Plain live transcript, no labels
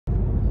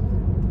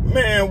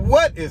Man,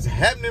 what is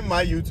happening,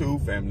 my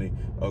YouTube family?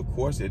 Of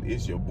course, it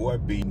is your boy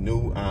B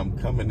New. I'm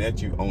coming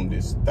at you on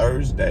this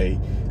Thursday.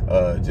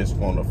 Just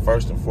want to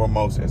first and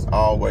foremost, as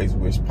always,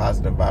 wish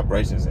positive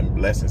vibrations and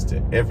blessings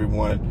to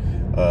everyone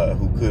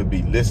who could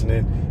be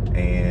listening.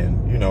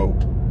 And, you know,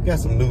 we got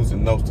some news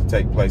and notes to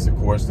take place. Of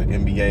course, the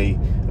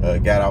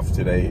NBA got off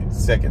to the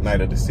second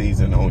night of the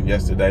season on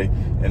yesterday,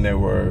 and there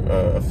were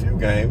a few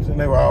games, and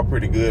they were all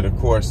pretty good. Of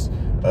course,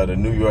 the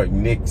New York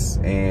Knicks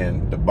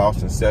and the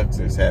Boston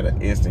Celtics had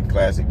an instant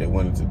classic. They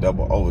went into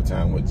double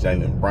overtime with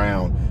Jaylen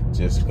Brown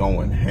just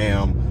going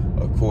ham.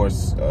 Of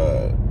course,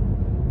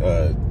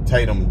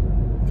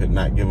 Tatum could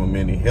not give him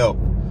any help.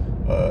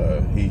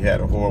 He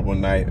had a horrible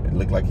night. It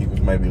looked like he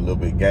was maybe a little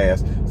bit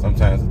gassed.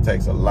 Sometimes it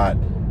takes a lot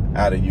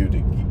out of you to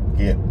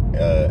get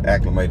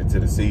acclimated to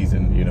the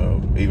season. You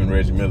know, even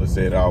Reggie Miller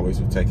said it always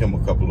would take him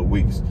a couple of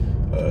weeks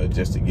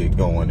just to get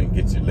going and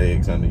get your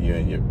legs under you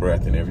and your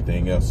breath and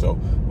everything else. So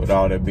with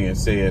all that being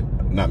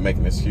said, not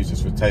making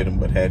excuses for Tatum,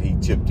 but had he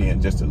chipped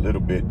in just a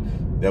little bit,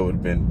 that would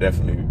have been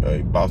definitely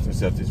a Boston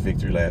Celtics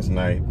victory last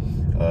night.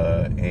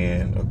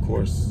 And of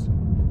course,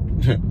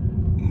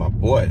 my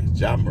boy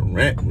Ja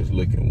Morant was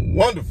looking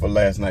wonderful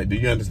last night. Do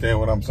you understand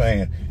what I'm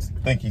saying?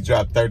 I think he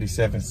dropped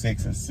 37,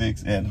 6, and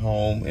 6 at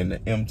home in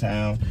the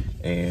M-Town.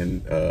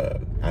 And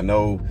I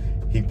know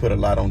he put a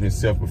lot on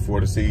himself before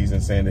the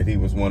season, saying that he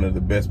was one of the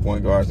best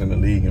point guards in the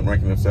league and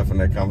ranking himself in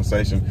that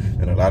conversation.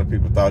 And a lot of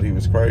people thought he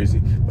was crazy.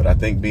 But I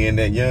think being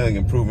that young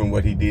and proving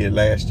what he did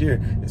last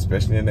year,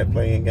 especially in that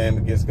playing game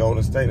against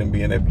Golden State and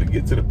being able to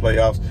get to the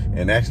playoffs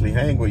and actually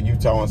hang with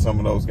Utah in some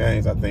of those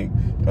games, I think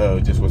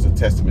just was a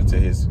testament to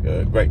his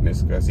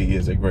greatness, because he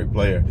is a great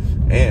player.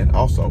 And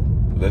also,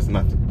 let's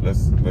not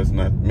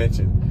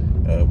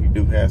mention, we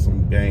do have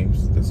some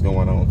games that's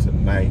going on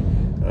tonight.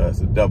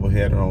 It's a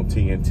doubleheader on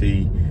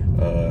TNT.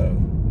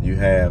 You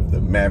have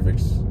the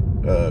Mavericks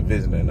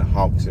visiting the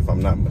Hawks, if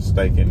I'm not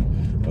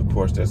mistaken. Of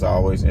course, that's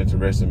always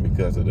interesting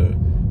because of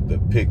the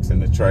picks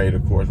and the trade,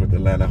 of course, with the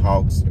Atlanta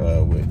Hawks,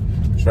 with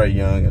Trae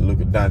Young and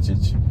Luka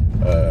Doncic.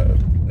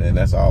 And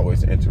that's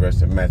always an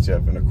interesting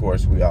matchup. And of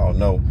course, we all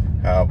know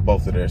how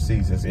both of their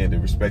seasons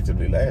ended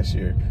respectively last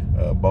year,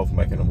 both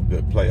making them a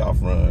good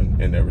playoff run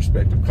in their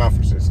respective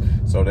conferences.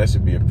 So that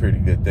should be a pretty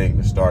good thing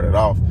to start it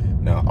off.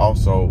 Now,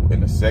 also in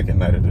the second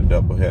night of the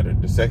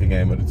doubleheader, the second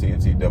game of the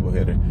TNT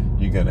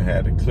doubleheader, you're going to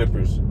have the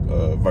Clippers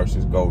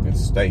versus Golden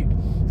State.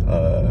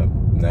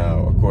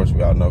 Now, of course,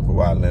 we all know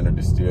Kawhi Leonard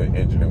is still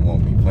injured and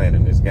won't be playing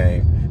in this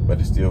game,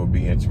 but it still will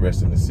be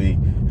interesting to see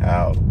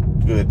how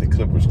good the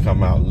Clippers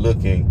come out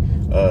looking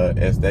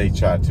as they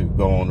try to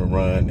go on the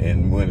run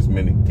and win as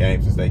many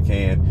games as they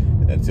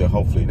can until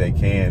hopefully they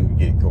can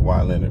get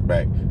Kawhi Leonard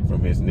back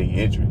from his knee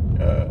injury.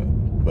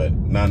 But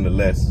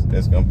nonetheless,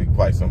 that's going to be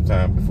quite some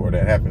time before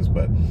that happens.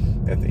 But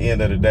at the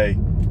end of the day,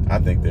 I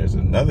think there's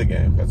another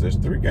game, because there's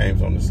 3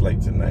 games on the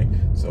slate tonight.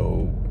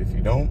 So if you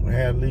don't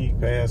have League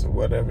Pass or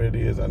whatever it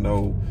is, I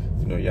know,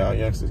 you know, y'all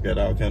youngsters got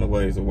all kind of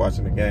ways of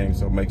watching the game.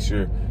 So make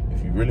sure,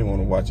 if you really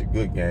want to watch a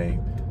good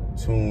game,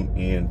 tune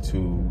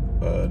into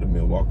the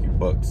Milwaukee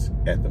Bucks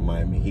at the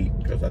Miami Heat,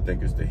 because I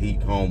think it's the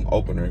Heat home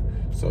opener.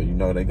 So you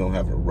know they're going to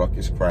have a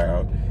ruckus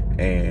crowd.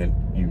 And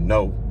you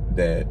know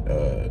that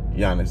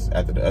Giannis,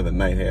 after the other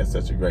night, had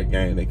such a great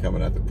game. They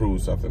coming out to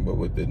prove something. But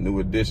with the new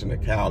addition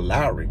of Kyle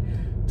Lowry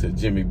to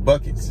Jimmy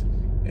Buckets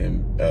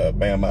and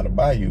Bam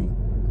Adebayo,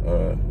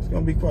 it's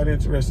going to be quite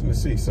interesting to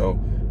see. So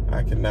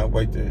I cannot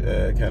wait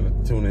to kind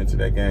of tune into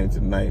that game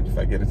tonight if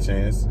I get a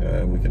chance.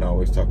 We can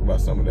always talk about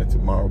some of that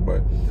tomorrow.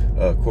 But,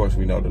 of course,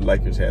 we know the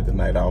Lakers had the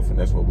night off, and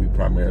that's what we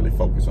primarily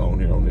focus on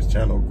here on this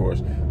channel, of course.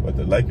 But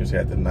the Lakers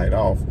had the night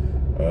off,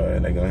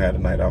 and they're going to have the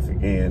night off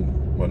again.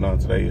 Well, no,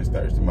 today is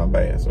Thursday, my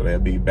bad. So they'll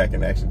be back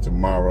in action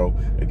tomorrow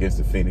against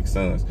the Phoenix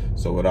Suns.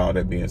 So with all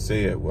that being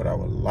said, what I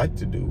would like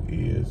to do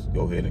is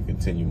go ahead and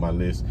continue my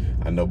list.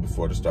 I know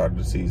before the start of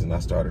the season, I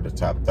started a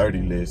top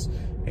 30 list.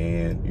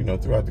 And, you know,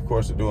 throughout the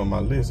course of doing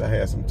my list, I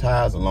had some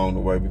ties along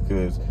the way,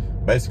 because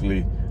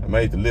basically I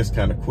made the list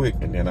kind of quick.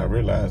 And then I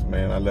realized,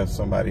 man, I left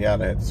somebody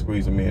out. I had to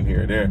squeeze them in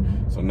here or there.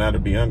 So now, to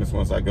be honest,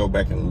 once I go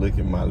back and look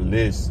at my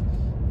list,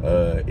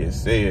 it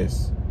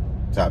says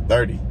top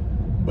 30.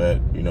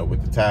 But, you know,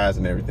 with the ties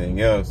and everything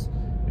else,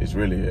 it's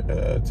really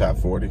a top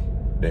 40,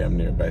 damn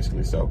near,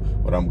 basically. So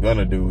what I'm going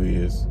to do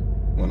is,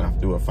 when I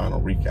do a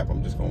final recap,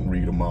 I'm just going to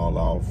read them all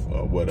off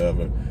or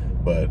whatever.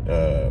 But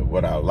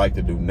what I would like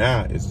to do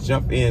now is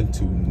jump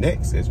into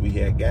next, as we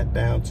had got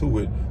down to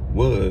it,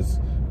 was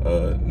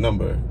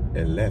number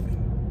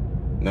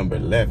 11. Number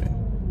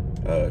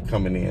 11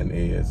 coming in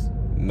is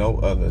no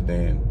other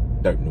than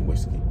Dirk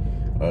Nowitzki.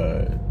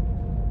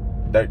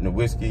 Dirk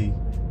Nowitzki,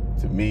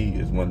 to me,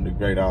 is one of the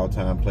great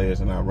all-time players,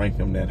 and I rank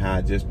him that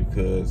high just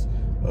because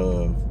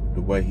of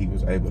the way he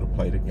was able to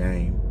play the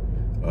game,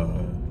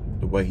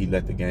 the way he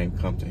let the game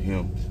come to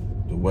him,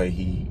 the way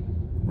he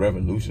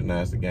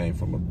revolutionized the game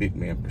from a big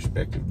man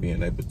perspective,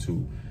 being able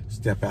to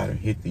step out and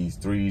hit these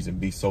threes and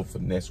be so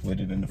finesse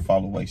with it, and the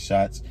follow away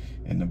shots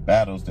and the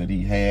battles that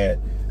he had.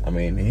 I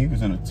mean, he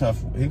was in a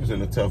tough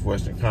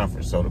Western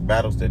Conference, so the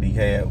battles that he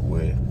had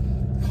with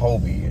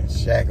Kobe and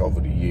Shaq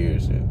over the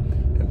years,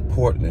 and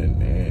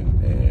Portland,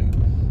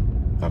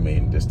 and I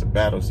mean, just the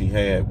battles he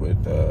had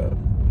with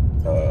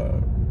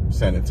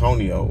San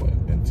Antonio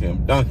and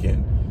Tim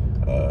Duncan.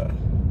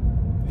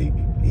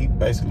 He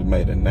basically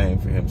made a name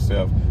for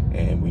himself,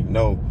 and we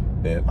know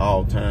that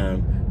all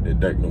time that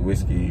Dirk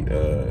Nowitzki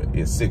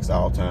is 6th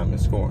all time in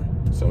scoring.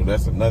 So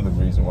that's another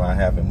reason why I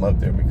have him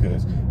up there,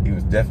 because he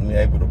was definitely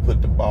able to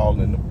put the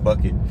ball in the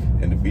bucket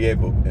and to be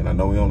able, and I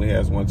know he only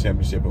has 1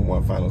 championship and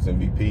 1 finals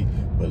MVP,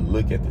 but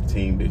look at the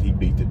team that he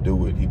beat to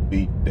do it. He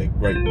beat that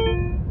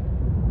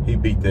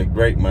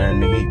great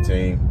Miami Heat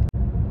team.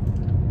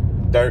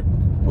 Dirk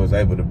was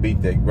able to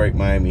beat that great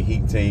Miami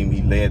Heat team.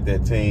 He led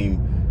that team,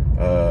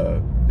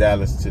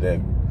 Dallas, to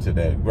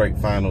that great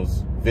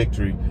finals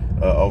victory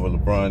over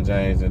LeBron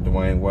James and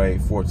Dwayne Wade,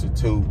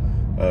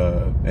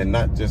 4-2. And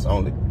not just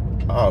only,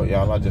 oh,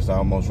 y'all, I just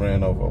almost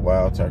ran over a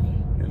wild turkey,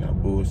 and I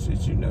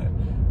bullshit you not.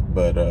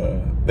 But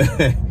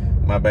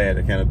my bad,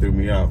 it kind of threw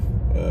me off.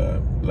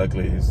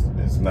 Luckily,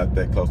 it's not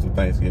that close to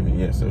Thanksgiving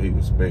yet, so he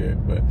was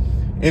spared. But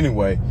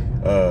anyway,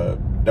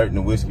 Dirk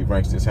Nowitzki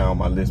ranks this high on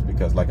my list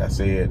because, like I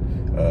said,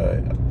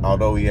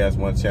 although he has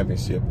 1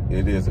 championship,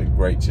 it is a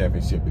great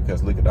championship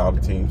because look at all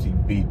the teams he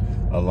beat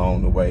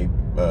along the way.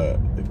 The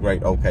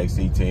great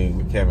OKC team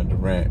with Kevin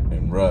Durant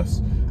and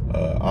Russ.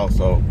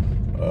 Also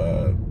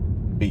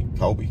beat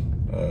Kobe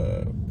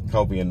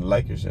and the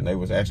Lakers, and they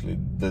was actually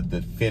the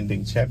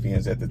defending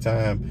champions at the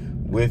time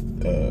with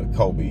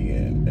Kobe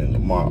and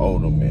Lamar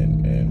Odom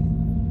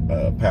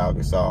and Pau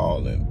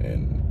Gasol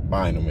and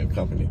Bynum and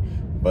company.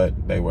 But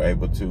they were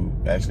able to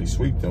actually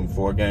sweep them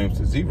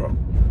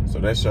 4-0. So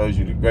that shows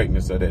you the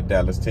greatness of that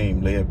Dallas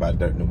team led by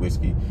Dirk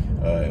Nowitzki.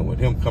 And with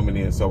him coming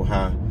in so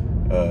high,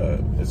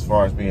 as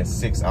far as being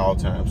 6th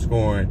all-time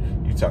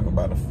scoring, you're talking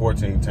about a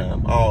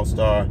 14-time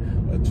All-Star,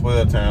 a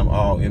 12-time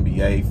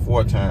All-NBA,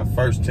 4-time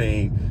first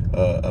team,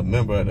 a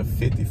member of the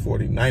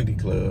 50-40-90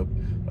 club,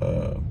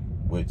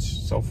 which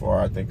so far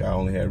I think I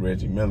only had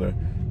Reggie Miller,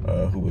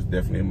 who was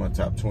definitely in my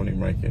top 20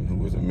 ranking, who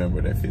was a member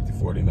of that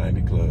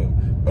 50-40-90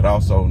 club. But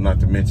also, not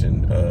to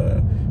mention,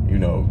 you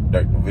know,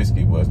 Dirk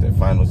Nowitzki was that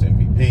finals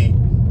MVP.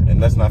 And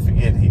let's not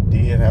forget, he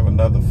did have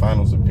another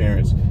finals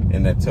appearance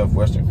in that tough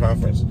Western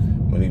Conference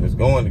when he was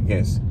going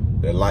against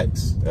the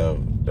likes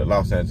of the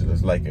Los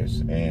Angeles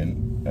Lakers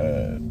and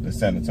the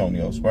San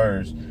Antonio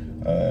Spurs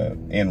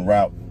en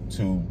route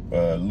to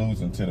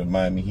losing to the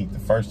Miami Heat the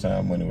first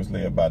time when it was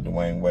led by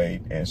Dwayne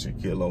Wade and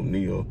Shaquille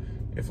O'Neal,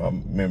 if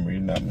I'm memory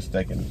not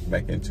mistaken,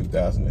 back in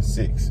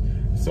 2006.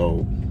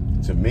 So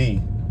to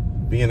me,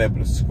 being able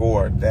to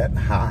score that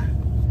high,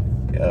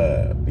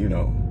 you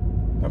know,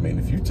 I mean,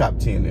 if you top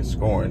 10 in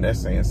scoring, that's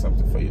saying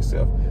something for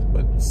yourself.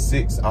 But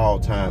 6th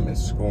all-time in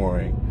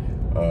scoring,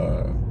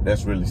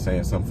 that's really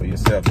saying something for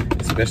yourself,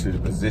 especially the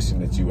position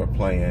that you are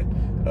playing,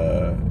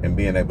 and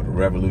being able to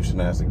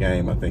revolutionize the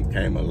game, I think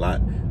came a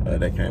lot.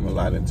 That came a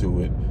lot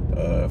into it.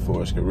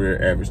 For his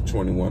career, averaged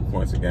 21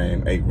 points a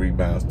game, 8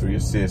 rebounds, 3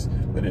 assists.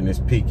 But in his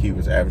peak, he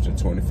was averaging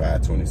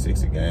 25,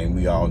 26 a game.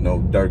 We all know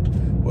Dirk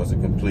was a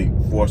complete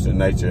force of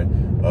nature,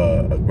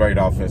 a great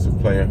offensive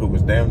player who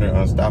was damn near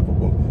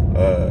unstoppable.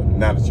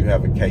 Now that you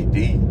have a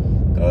KD,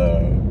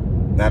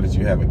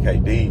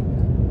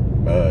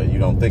 you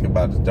don't think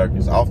about the Dirk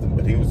as often,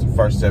 but he was the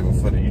first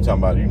 7-footer. You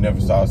talking about you never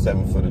saw a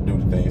 7-footer do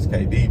the things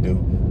KD do,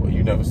 or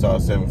you never saw a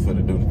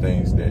 7-footer do the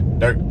things that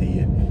Dirk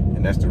did,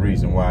 and that's the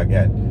reason why I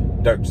got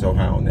Dirk so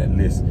high on that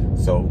list.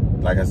 So,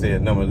 like I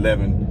said, number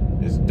 11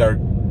 is Dirk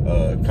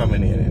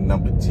coming in, and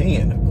number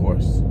 10, of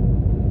course,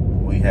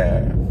 we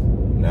have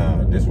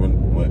now this one.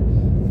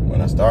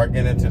 When I start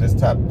getting into this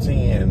top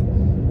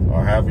 10,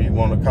 or however you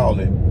want to call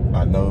it,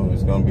 I know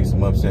it's going to be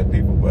some upset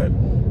people, but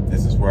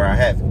this is where I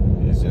have it.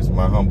 It's just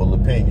my humble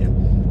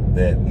opinion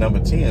that number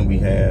 10 we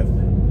have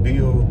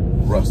Bill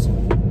Russell.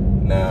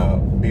 Now,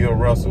 Bill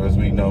Russell, as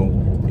we know,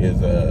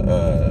 is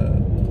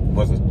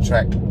was a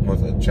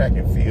track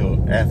and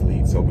field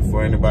athlete. So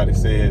before anybody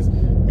says,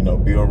 you know,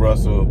 Bill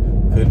Russell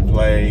couldn't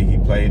play, he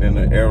played in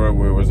an era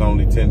where it was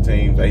only 10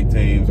 teams, 8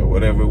 teams, or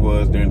whatever it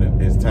was during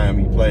his time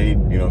he played,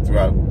 you know,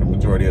 throughout the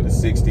majority of the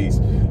 60s.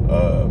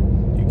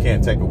 You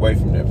can't take away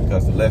from that,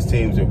 because the less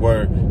teams there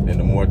were, then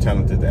the more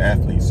talented the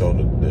athlete. So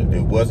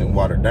it wasn't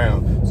watered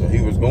down. So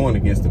he was going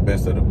against the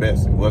best of the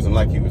best. It wasn't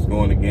like he was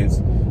going against,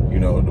 you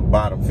know, the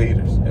bottom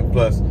feeders. And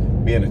plus,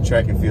 being a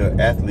track and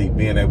field athlete,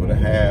 being able to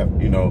have,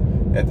 you know,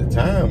 at the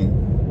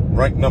time,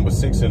 ranked number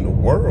 6 in the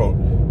world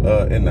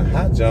in the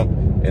high jump,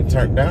 and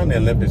turned down the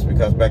Olympics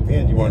because back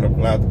then you weren't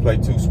allowed to play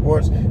 2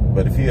 sports.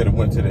 But if he had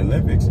went to the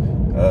Olympics,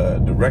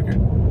 the record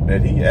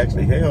that he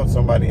actually held,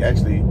 somebody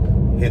actually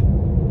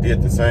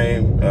did the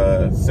same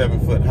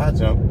 7-foot high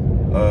jump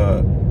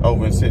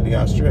over in Sydney,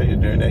 Australia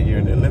during that year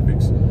in the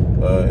Olympics,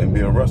 and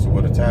Bill Russell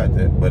would have tied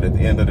that. But at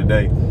the end of the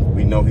day,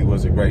 we know he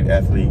was a great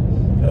athlete.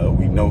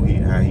 We know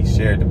how he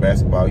shared the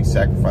basketball. He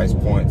sacrificed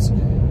points.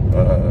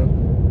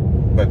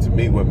 But to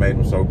me, what made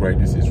him so great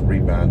is his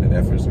rebounding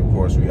efforts. Of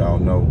course, we all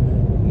know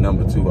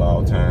number 2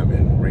 all time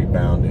in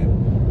rebounding,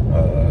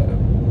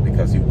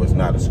 because he was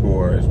not a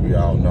scorer, as we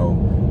all know.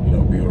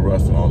 Bill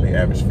Russell only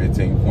averaged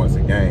 15 points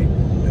a game,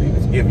 but he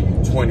was giving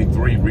you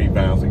 23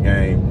 rebounds a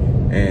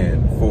game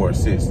and 4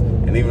 assists.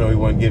 And even though he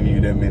wasn't giving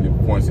you that many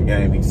points a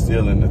game, he's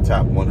still in the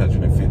top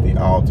 150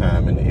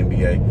 all-time in the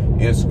NBA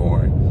in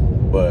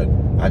scoring. But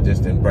I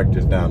just didn't break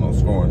this down on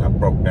scoring. I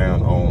broke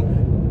down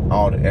on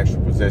all the extra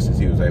possessions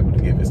he was able to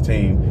give his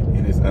team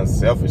and his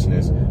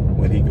unselfishness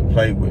when he could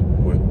play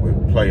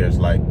with players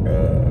like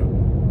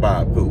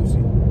Bob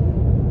Cousy.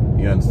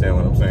 You understand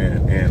what I'm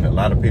saying? And a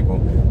lot of people,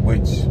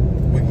 which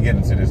we can get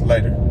into this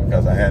later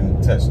because I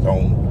hadn't touched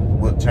on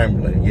Wilt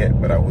Chamberlain yet,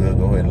 but I will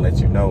go ahead and let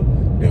you know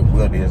that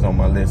Wilt is on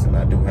my list, and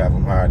I do have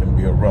him higher than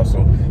Bill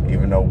Russell,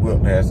 even though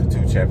Wilt has the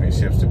 2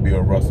 championships to Bill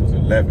Russell's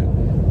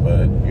 11.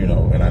 But,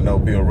 and I know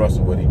Bill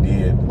Russell, what he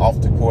did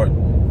off the court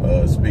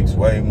speaks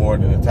way more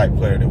than the type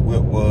player that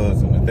Wilt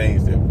was and the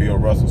things that Bill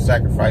Russell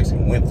sacrificed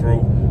and went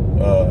through.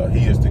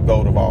 He is the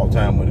GOAT of all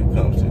time when it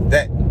comes to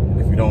that.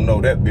 If you don't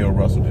know that Bill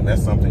Russell, then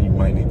that's something you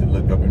might need to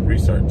look up and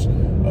research.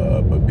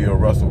 But Bill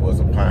Russell was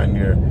a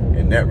pioneer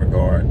in that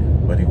regard.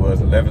 But he was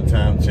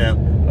 11-time champ,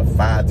 a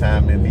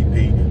 5-time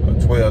MVP, a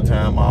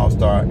 12-time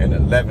All-Star, and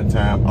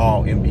 11-time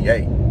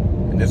All-NBA.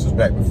 And this was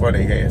back before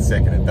they had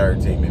second and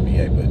third team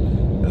NBA, but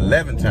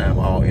 11-time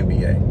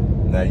All-NBA.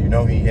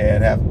 Now, he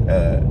had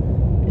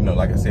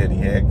like I said, he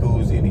had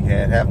Cousy and he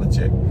had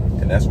Havlicek.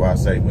 And that's why I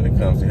say when it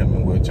comes to him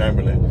and Wilt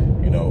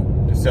Chamberlain,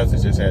 the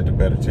Celtics just had the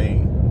better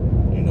team.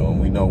 And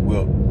we know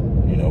Wilt,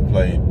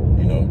 played,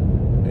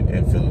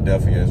 in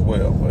Philadelphia as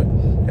well. But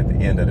at the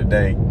end of the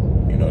day,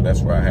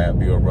 that's where I have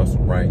Bill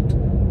Russell ranked.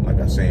 Like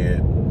I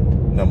said,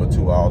 number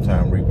 2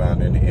 all-time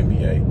rebounder in the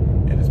NBA.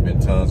 And it's been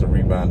tons of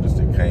rebounders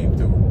that came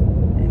through.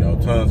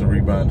 Tons of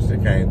rebounders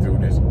that came through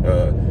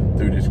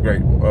this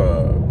great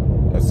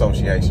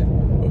association.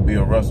 But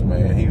Bill Russell,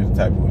 man, he was the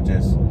type who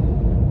just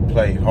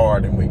played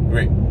hard and with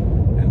grit.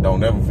 And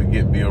don't ever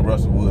forget, Bill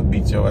Russell would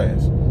beat your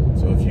ass.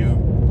 So if you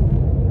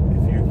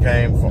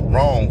came from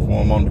wrong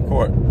for him on the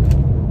court,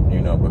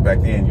 but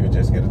back then you would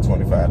just get a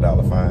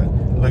 $25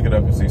 fine. Look it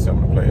up and see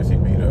some of the players he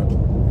beat up.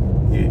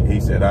 He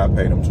said, I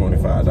paid him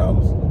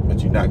 $25,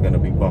 but you're not going to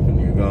be bumping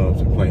your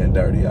gums and playing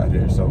dirty out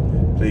here. So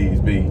please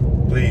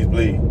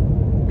believe,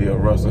 Bill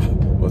Russell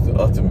was the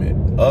ultimate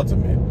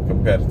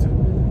competitor.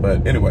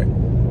 But anyway,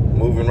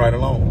 moving right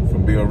along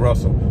from Bill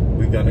Russell,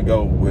 we're going to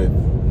go with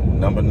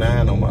number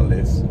 9 on my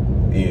list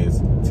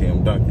is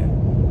Tim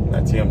Duncan.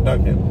 Now, Tim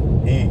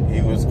Duncan,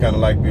 he was kind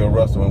of like Bill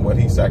Russell in what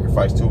he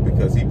sacrificed too,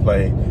 because he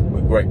played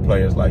with great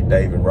players like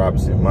David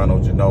Robinson, Manu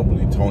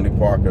Ginobili, Tony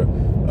Parker,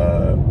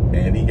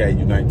 and he gave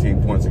you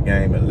 19 points a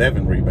game,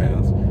 11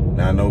 rebounds.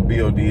 Now, I know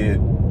Bill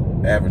did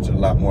average a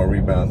lot more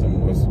rebounds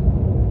and was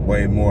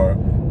way more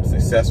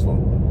successful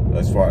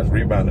as far as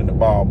rebounding the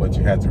ball, but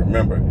you have to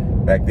remember,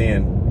 back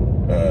then,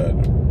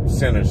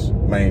 center's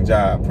main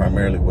job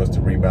primarily was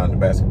to rebound the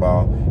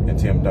basketball, and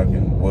Tim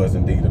Duncan was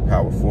indeed a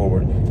power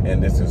forward,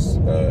 and this is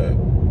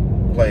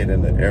played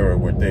in the era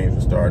where things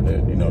were starting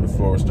to, the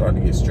floor was starting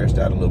to get stretched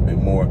out a little bit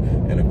more,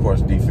 and of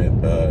course the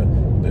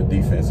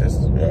defense has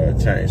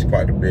changed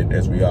quite a bit,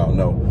 as we all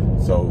know.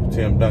 So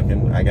Tim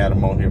Duncan, I got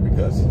him on here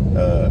because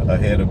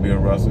ahead of Bill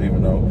Russell,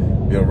 even though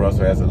Bill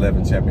Russell has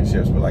 11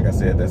 championships, but like I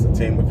said, that's a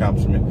team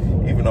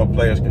accomplishment. Even though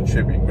players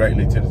contribute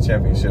greatly to the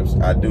championships,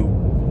 I do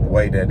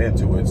weigh that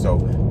into it. So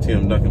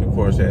Tim Duncan, of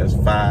course, has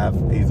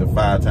 5. He's a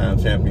 5-time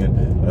champion,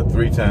 a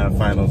 3-time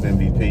Finals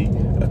MVP,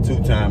 a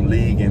 2-time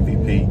league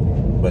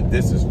MVP. But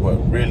this is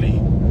what really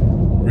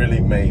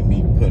made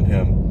me put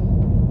him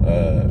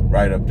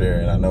right up there.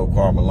 And I know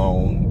Karl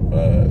Malone,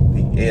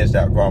 he edged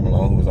out Karl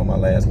Malone, who was on my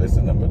last list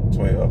at number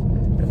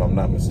 12, if I'm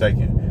not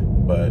mistaken.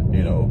 But,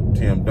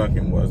 Tim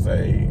Duncan was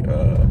a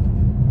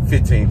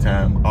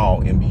 15-time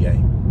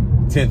All-NBA,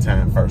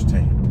 10-time first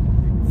team,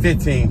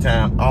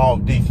 15-time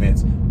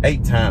All-Defense,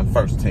 8-time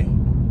first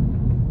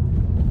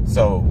team.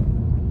 So,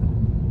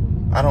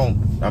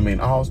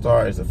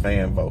 All-Star is a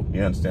fan vote.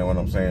 You understand what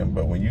I'm saying?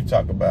 But when you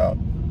talk about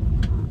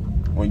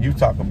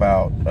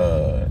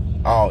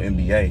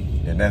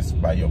All-NBA, then that's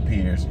by your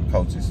peers and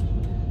coaches,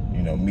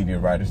 media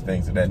writers,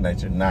 things of that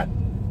nature, not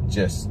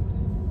just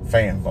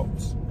fan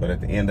votes. But at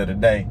the end of the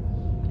day,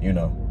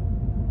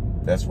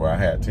 that's where I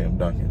had Tim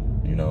Duncan,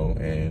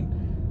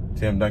 and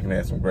Tim Duncan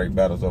had some great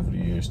battles over the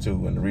years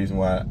too. And the reason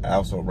why I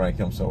also rank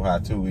him so high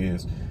too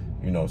is,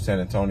 San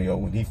Antonio,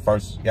 when he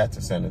first got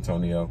to San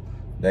Antonio,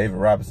 David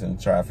Robinson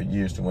tried for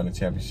years to win a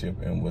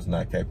championship and was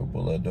not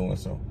capable of doing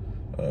so.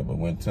 But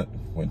when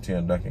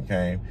Tim Duncan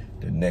came,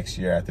 the next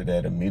year after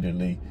that,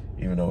 immediately,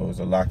 even though it was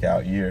a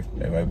lockout year,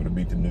 they were able to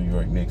beat the New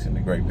York Knicks and the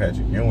great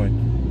Patrick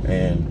Ewing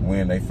and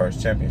win their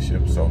first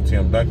championship. So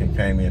Tim Duncan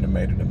came in and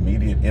made an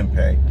immediate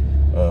impact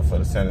for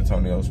the San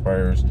Antonio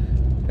Spurs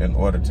in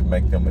order to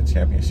make them a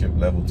championship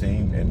level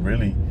team. And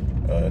really,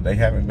 they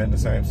haven't been the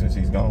same since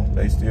he's gone.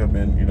 They still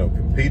been,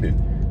 competing,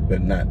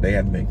 but they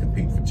haven't been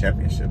competing for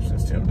championships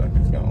since Tim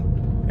Duncan's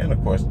gone. And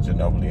of course,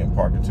 Ginobili and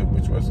Parker too,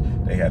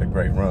 they had a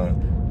great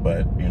run.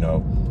 But,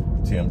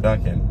 Tim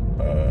Duncan,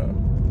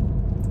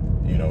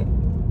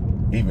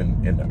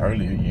 even in the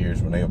earlier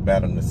years when they were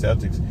battling the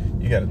Celtics,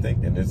 you got to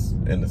think in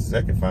the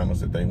second finals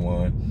that they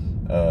won,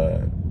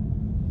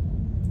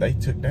 they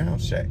took down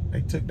Shaq.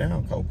 They took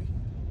down Kobe.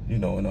 You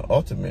know, in an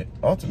ultimate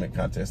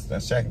contest. Now,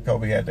 Shaq and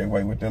Kobe had their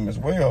way with them as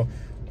well,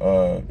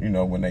 you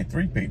know, when they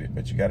three-peated.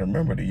 But you got to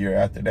remember the year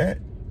after that,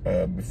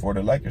 before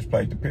the Lakers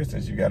played the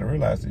Pistons, you got to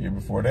realize the year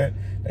before that,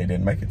 they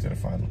didn't make it to the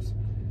finals.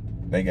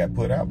 They got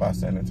put out by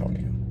San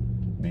Antonio.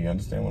 Do you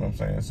understand what I'm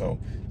saying? So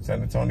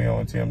San Antonio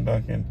and Tim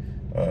Duncan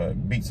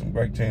beat some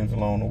great teams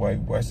along the way,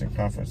 Western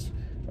Conference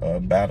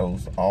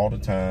battles all the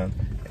time.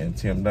 And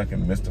Tim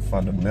Duncan missed the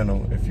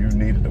fundamental. If you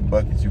needed the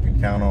buckets, you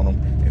can count on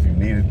him. If you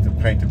needed the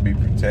paint to be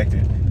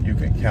protected, you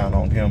can count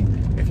on him.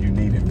 If you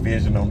needed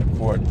vision on the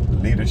court,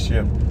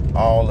 leadership,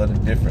 all of the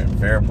different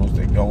variables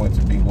that go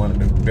into be one of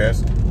the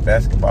best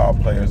basketball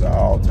players of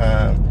all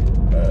time,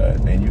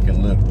 then you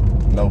can look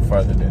no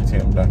further than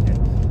Tim Duncan.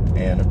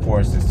 And of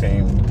course, this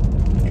team,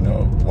 you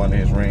know, one of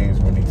his rings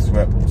when he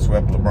swept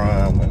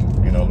LeBron,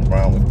 when, you know,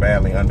 LeBron was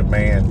badly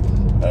undermanned.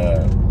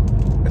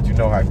 But you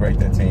know how great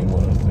that team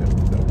was.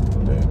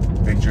 The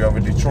victory over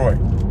Detroit,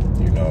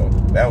 you know,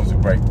 that was a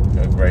great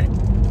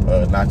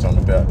notch on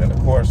the belt. And of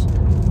course,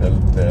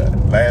 the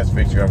last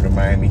victory over the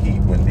Miami Heat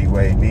when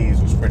D-Wade's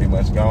knees was pretty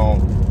much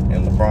gone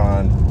and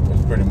LeBron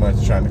was pretty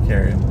much trying to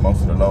carry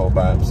most of the load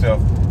by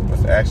himself,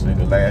 was actually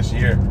the last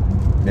year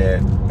that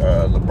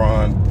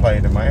LeBron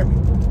played in Miami.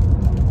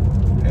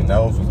 And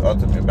those was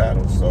ultimate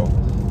battles. So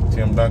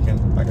Tim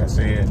Duncan, like I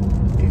said,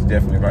 he's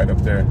definitely right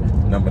up there,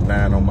 number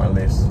 9 on my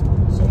list.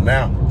 So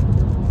now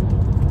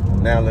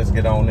let's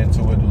get on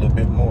into it a little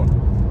bit more.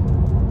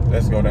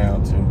 Let's go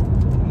down to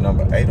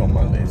number 8 on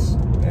my list.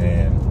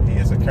 And he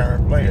is a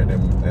current player.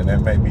 And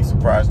that may be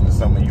surprising to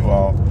some of you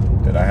all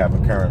that I have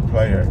a current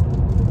player,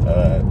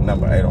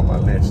 number 8 on my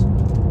list.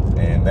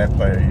 And that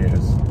player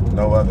is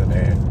no other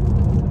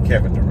than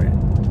Kevin Durant.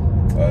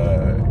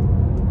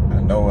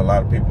 I know a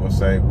lot of people will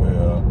say,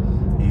 well,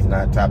 he's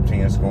not top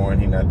 10 scoring,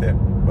 he's not that.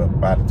 But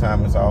by the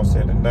time it's all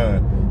said and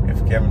done,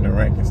 if Kevin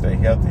Durant can stay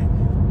healthy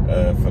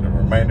for the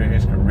remainder of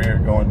his career,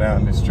 going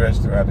down this stretch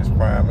throughout his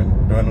prime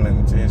and dwindling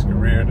into his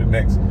career the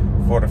next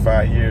 4 to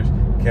 5 years,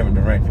 Kevin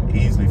Durant can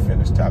easily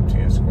finish top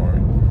 10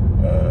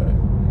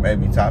 scoring,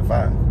 maybe top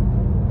 5.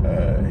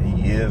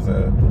 He is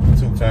a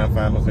 2-time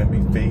Finals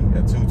MVP,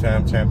 a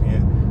 2-time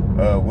champion,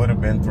 would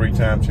have been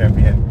 3-time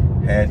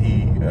champion had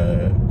he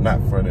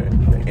not for the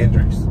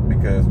injuries,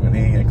 because when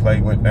he and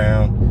Clay went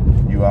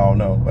down, you all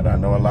know, but I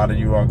know a lot of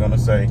you are going to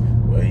say,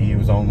 well, he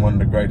was on one of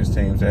the greatest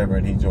teams ever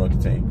and he joined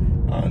the team.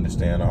 I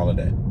understand all of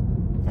that.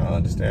 I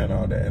understand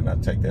all that, and I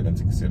take that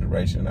into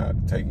consideration. I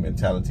take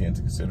mentality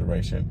into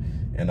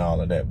consideration and all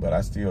of that, but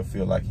I still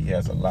feel like he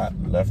has a lot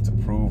left to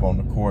prove on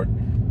the court.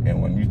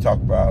 And when you talk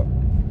about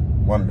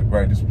one of the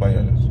greatest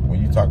players,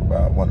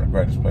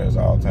 of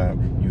all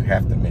time, you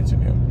have to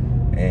mention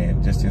him.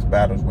 And just his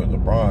battles with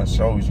LeBron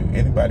shows you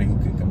anybody who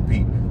can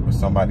compete with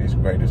somebody as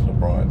great as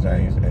LeBron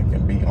James and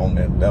can be on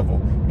that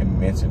level and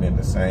mentioned in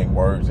the same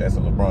words as a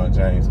LeBron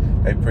James,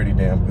 they pretty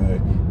damn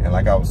good. And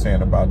like I was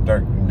saying about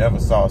Dirk, you never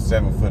saw a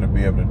 7-footer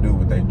be able to do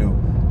what they do.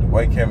 The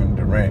way Kevin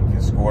Durant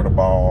can score the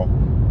ball,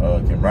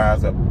 can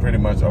rise up pretty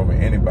much over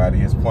anybody.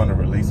 His point of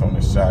release on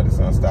the shot is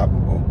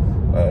unstoppable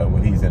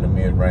when he's in a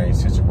mid-range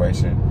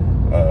situation.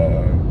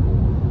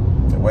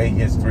 The way he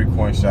hits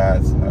 3-point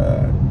shots,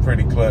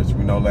 pretty clutch.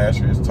 We know last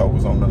year his toe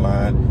was on the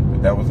line,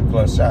 but that was a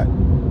clutch shot.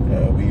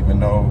 We even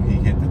know he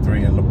hit the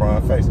 3 in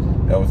LeBron's face.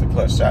 That was a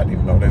clutch shot,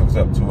 even though they was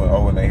up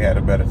 2-0 and they had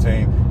a better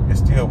team. It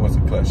still was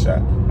a clutch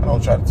shot. I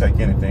don't try to take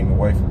anything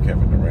away from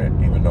Kevin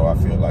Durant, even though I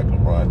feel like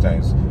LeBron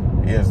James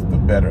is the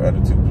better of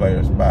the 2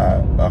 players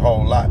by a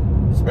whole lot,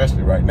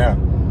 especially right now.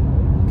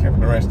 Kevin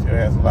Durant still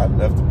has a lot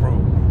left to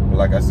prove. But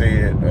like I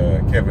said,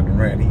 Kevin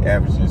Durant, he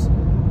averages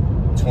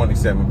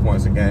 27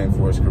 points a game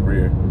for his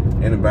career.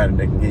 Anybody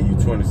that can give you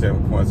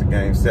 27 points a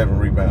game, 7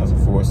 rebounds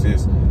and 4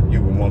 assists,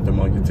 you would want them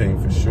on your team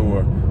for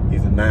sure.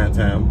 He's a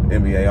 9-time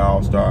NBA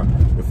All-Star.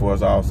 Before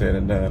it's all said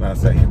and done, I'd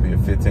say he'd be a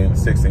 15 or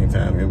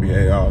 16-time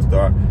NBA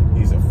All-Star.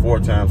 He's a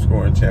 4-time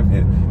scoring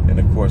champion. And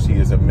of course, he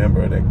is a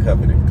member of that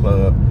coveted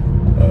club,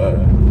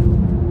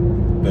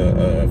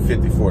 the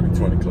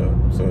 50-40-20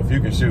 club. So if you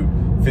can shoot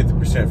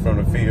 50% from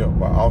the field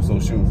while also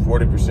shooting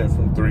 40%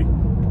 from 3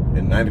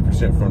 and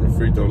 90% from the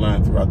free throw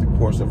line throughout the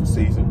course of a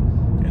season,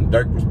 and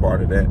Dirk was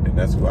part of that, and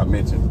that's who I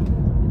mentioned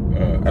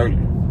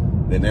earlier,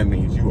 then that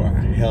means you are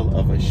a hell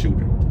of a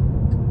shooter.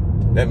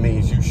 That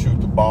means you shoot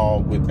the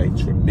ball with a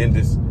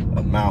tremendous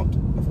amount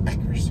of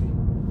accuracy,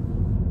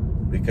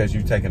 because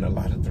you're taking a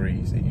lot of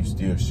threes and you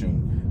still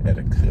shooting at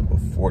a clip of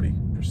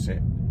 40%.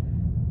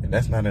 And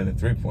that's not in a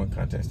 3-point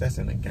contest, that's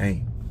in a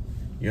game.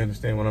 You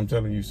understand what I'm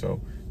telling you?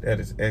 So that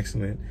is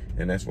excellent,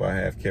 and that's why I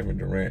have Kevin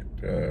Durant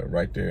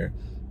right there,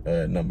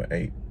 number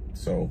 8.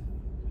 So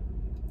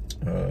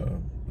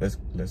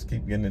let's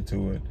keep getting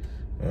into it.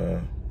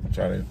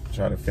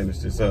 Try to finish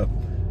this up.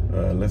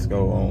 Let's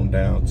go on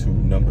down to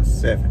number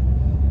 7,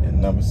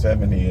 and number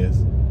 7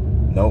 is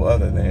no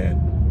other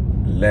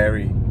than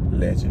Larry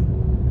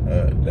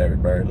Legend, Larry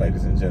Bird,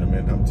 ladies and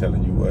gentlemen. I'm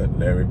telling you what,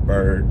 Larry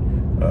Bird.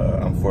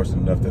 I'm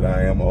fortunate enough that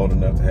I am old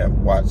enough to have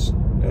watched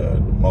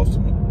most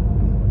of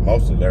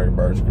most of Larry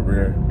Bird's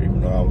career,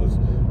 even though I was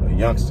a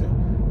youngster.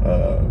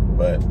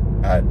 But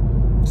I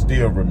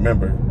still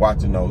remember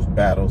watching those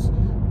battles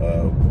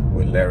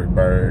with Larry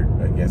Bird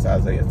against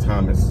Isaiah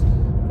Thomas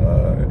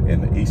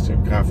in the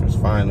Eastern Conference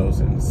Finals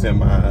and the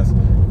semis.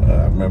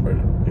 I remember,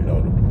 you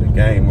know, the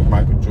game where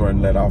Michael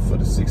Jordan let off for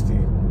the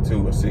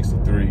 62 or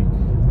 63.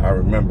 I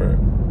remember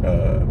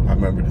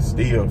the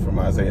steal from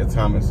Isaiah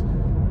Thomas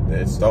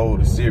that stole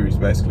the series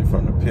basically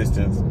from the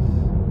Pistons.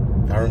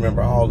 I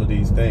remember all of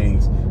these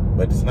things,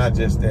 but it's not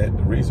just that.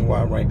 The reason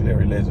why I rank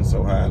Larry Legend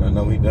so high, and I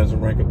know he doesn't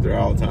rank up there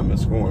all the time in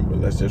scoring, but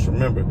let's just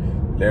remember,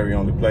 Larry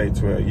only played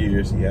 12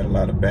 years. He had a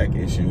lot of back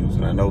issues,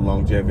 and I know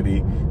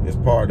longevity is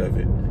part of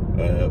it.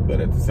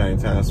 But at the same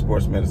time,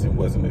 sports medicine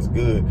wasn't as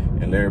good.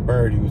 And Larry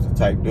Bird, he was the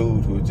type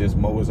dude who would just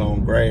mow his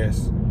own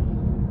grass.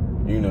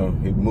 You know,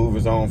 he'd move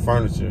his own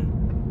furniture.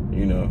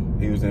 You know,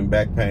 he was in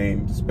back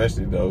pain,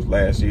 especially those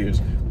last years.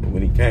 But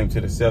when he came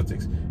to the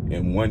Celtics,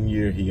 in 1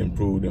 year, he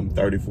improved them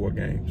 34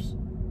 games.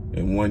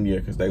 In 1 year,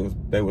 because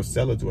they were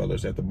cellar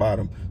dwellers at the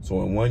bottom.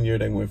 So in 1 year,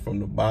 they went from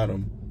the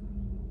bottom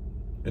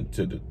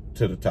to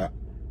the top,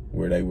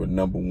 where they were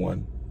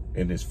 #1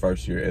 in his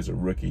first year as a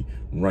rookie,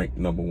 ranked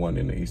 #1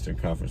 in the Eastern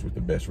Conference with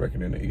the best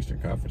record in the Eastern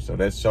Conference. So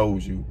that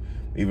shows you,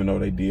 even though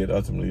they did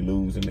ultimately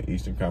lose in the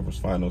Eastern Conference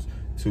Finals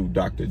to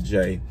Dr.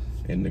 J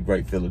and the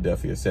great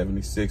Philadelphia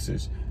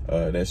 76ers,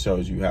 that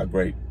shows you how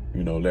great,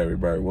 you know, Larry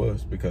Bird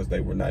was, because they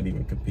were not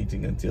even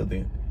competing until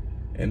then.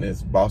 And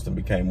as Boston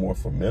became more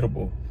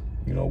formidable,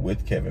 you know,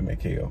 with Kevin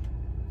McHale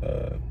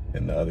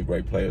and the other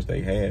great players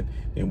they had,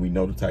 then we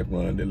know the type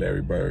run that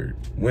Larry Bird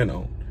went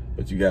on.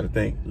 But you got to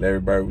think,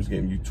 Larry Bird was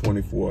giving you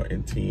 24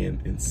 and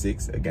 10 and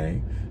 6 a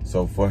game.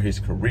 So for his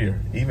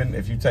career, even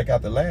if you take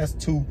out the last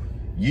 2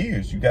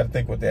 years, you got to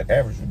think what that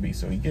average would be.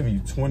 So he giving you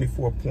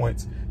 24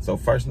 points. So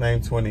first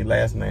name 20,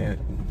 last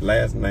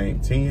name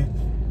 10.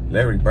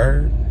 Larry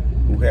Bird,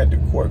 who had the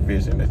court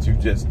vision that you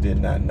just did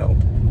not know.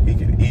 He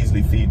could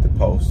easily feed the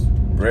post,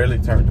 rarely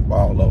turned the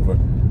ball over,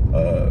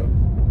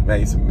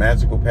 made some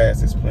magical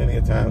passes plenty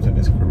of times in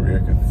his career,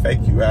 could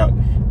fake you out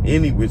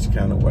any which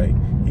kind of way.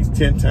 He's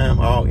 10-time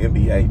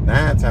All-NBA,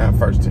 9-time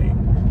first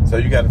team. So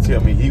you got to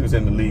tell me he was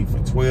in the league for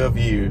 12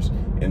 years,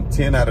 and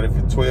 10 out of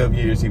the 12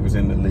 years he was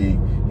in the league,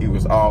 he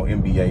was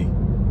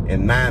All-NBA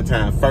and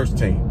 9-time first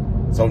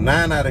team. So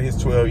 9 out of his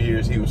 12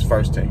 years, he was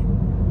first team.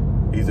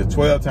 He's a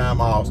 12-time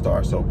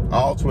All-Star. So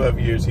all 12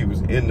 years he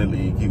was in the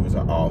league, he was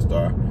an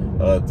All-Star.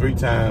 3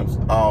 times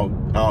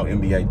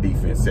All-NBA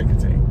defense, second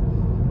team.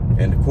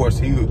 And of course,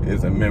 he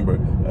is a member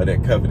of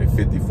that coveted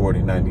 50,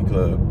 40, 90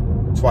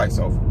 club twice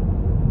over.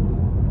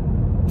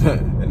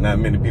 And not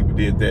many people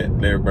did that.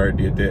 Larry Bird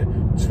did that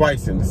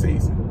twice in the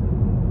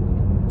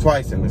season.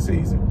 Twice in the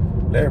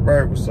season. Larry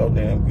Bird was so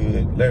damn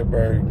good. Larry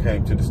Bird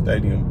came to the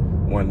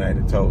stadium one night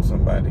and told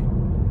somebody,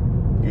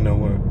 you know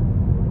what?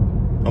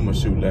 I'm going to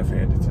shoot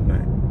left-handed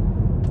tonight.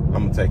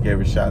 I'm going to take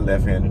every shot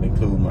left-handed,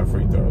 including my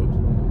free throws.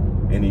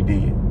 And he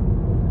did.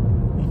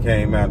 He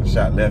came out and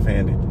shot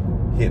left-handed,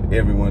 hit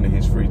every one of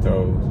his free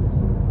throws,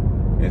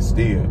 and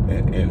still,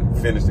 and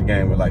finished the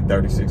game with like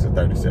 36 or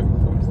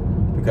 37 points.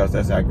 Because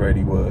that's how great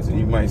he was. And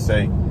you might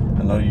say,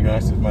 I know you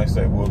youngsters might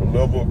say, well, the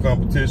level of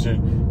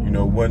competition, you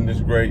know, wasn't as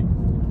great.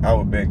 I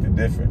would beg to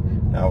differ.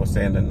 Now, I would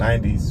say in the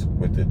 90s,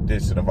 with the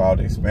addition of all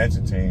the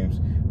expansion teams,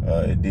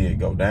 it did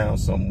go down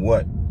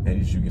somewhat. And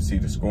as you can see,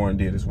 the scoring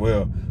did as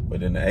well.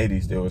 But in the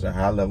 80s, there was a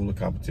high level of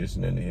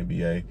competition in the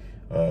NBA.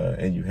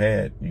 And you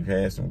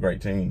had some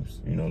great teams,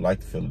 you know, like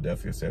the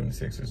Philadelphia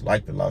 76ers,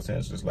 like the Los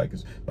Angeles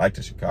Lakers, like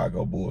the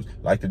Chicago Bulls,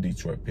 like the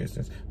Detroit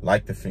Pistons,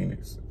 like the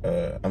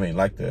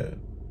like the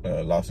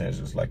Los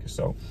Angeles Lakers.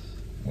 So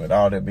with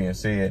all that being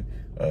said,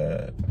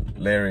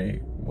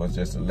 Larry was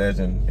just a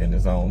legend in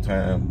his own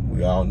time.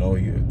 We all know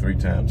he was a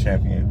 3-time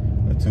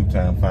champion, a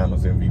 2-time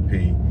finals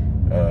MVP.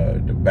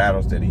 The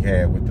battles that he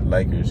had with the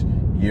Lakers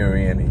year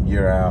in and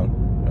year out,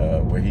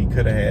 where he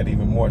could have had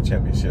even more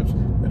championships,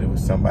 but it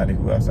was somebody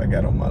who else I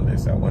got on my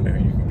list. I wonder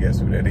if you can guess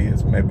who that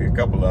is. Maybe a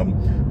couple of them,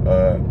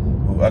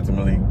 who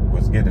ultimately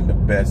was getting the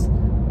best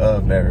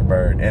of Larry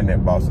Bird and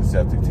that Boston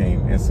Celtics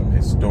team in some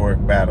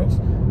historic battles.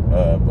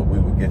 But we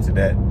will get to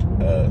that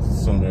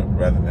sooner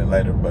rather than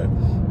later. But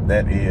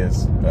that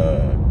is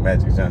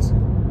Magic Johnson.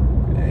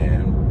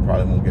 And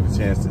probably won't get a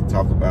chance to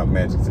talk about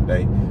Magic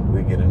today.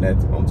 We'll get in that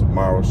on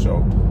tomorrow's show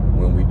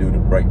when we do the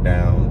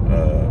breakdown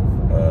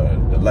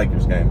of the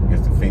Lakers game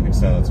against the Phoenix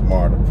Suns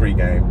tomorrow, the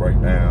pregame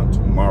breakdown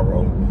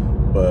tomorrow.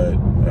 But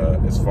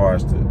as far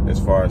as the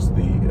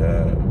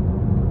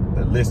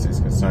list is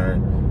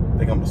concerned, I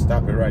think I'm gonna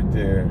stop it right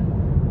there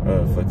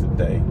for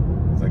today,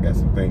 because I got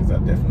some things I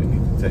definitely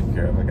need to take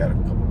care of. I got a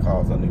couple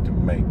calls I need to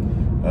make.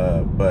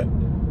 But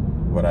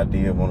what I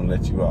did want to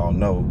let you all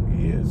know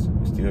is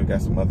we still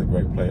got some other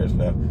great players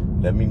left.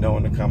 Let me know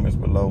in the comments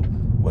below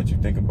what you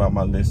think about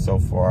my list so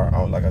far.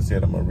 Like I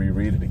said, I'm gonna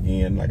reread it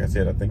again. Like I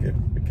said, I think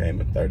it became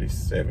a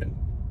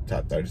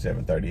top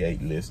 37,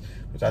 38 list,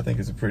 which I think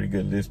is a pretty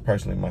good list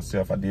personally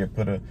myself. I did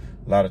put a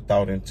lot of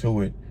thought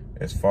into it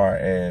as far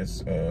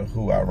as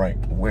who I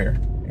rank where.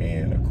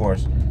 And of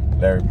course,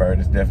 Larry Bird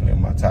is definitely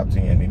in my top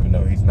 10, even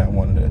though he's not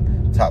one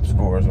of the top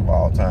scorers of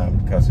all time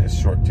because of his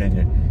short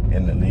tenure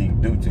in the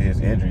league due to his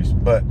injuries.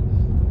 But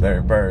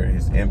Larry Bird,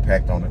 his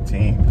impact on the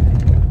team,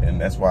 and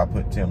that's why I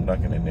put Tim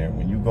Duncan in there.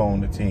 When you go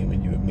on the team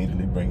and you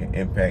immediately bring an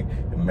impact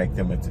and make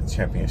them into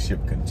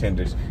championship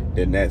contenders,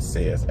 then that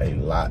says a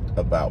lot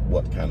about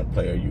what kind of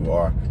player you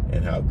are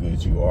and how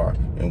good you are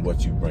and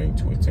what you bring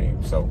to a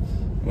team. So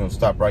we're going to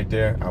stop right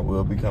there. I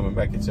will be coming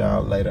back at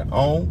y'all later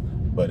on.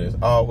 But as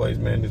always,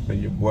 man, it's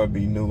been your boy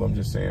B New. I'm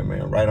just saying,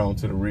 man, right on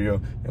to the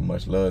real, and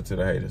much love to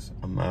the haters.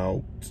 I'm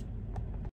out.